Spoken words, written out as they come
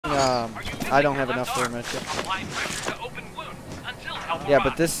I don't have enough for a minute yet. Yeah,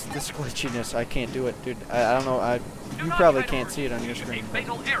 but this glitchiness, I can't do it, dude. I don't know. You probably can't see it on your screen.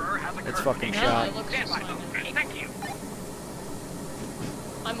 It's fucking shot.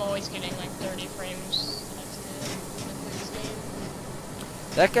 I'm always getting like 30 frames.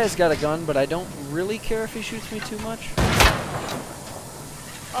 That guy's got a gun, but I don't really care if he shoots me too much.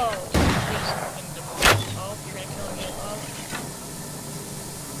 Oh, you're gonna kill me. Oh.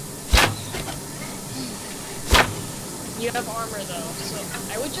 You have armor though, so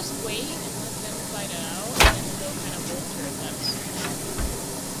I would just wait and let them fight it out, and then they'll kind of vulture if that's...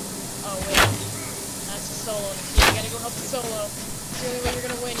 Oh wait, that's a solo. You gotta go help the solo. It's the only way you're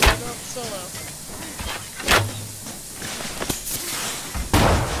gonna win, you gotta go help the solo.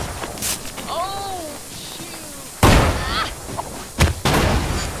 Oh, shoot! Ah!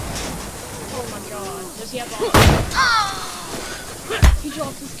 Oh my god, does he have armor? He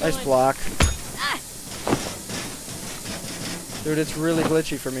dropped his gun. Nice block. Dude, it's really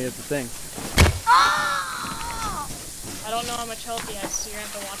glitchy for me, it's the thing. I don't know how much health he has, so you're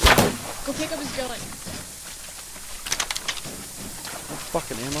gonna have to watch him. Go pick up his gun.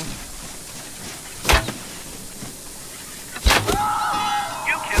 Fucking ammo.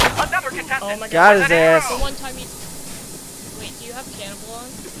 You killed another contestant. Oh my god. Got his ass. The one time he... Wait, do you have cannibal on?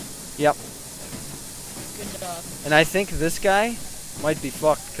 Yep. Good job. And I think this guy might be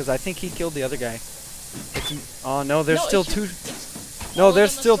fucked, because I think he killed the other guy. Oh no, there's still two. No,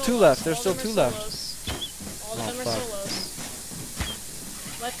 there's still two left. There's still two left. All of them are solos.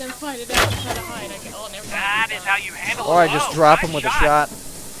 Let them fight it out and try to hide. Oh, never mind. That is how you handle it. Or I just drop him with a shot.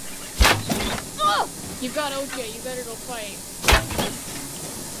 You've got OJ. You better go fight.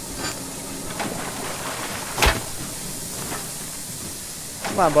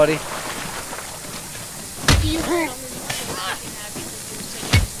 Come on, buddy. You hold on,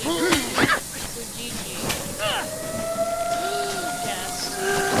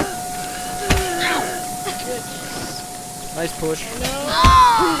 Nice push. Oh, no.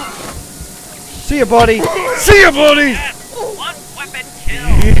 See ya, buddy. See ya, buddy. One weapon kill.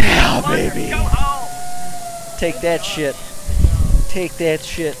 Yeah, baby. Take that shit. Take that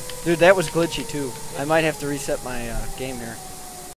shit. Dude, that was glitchy too. I might have to reset my game here.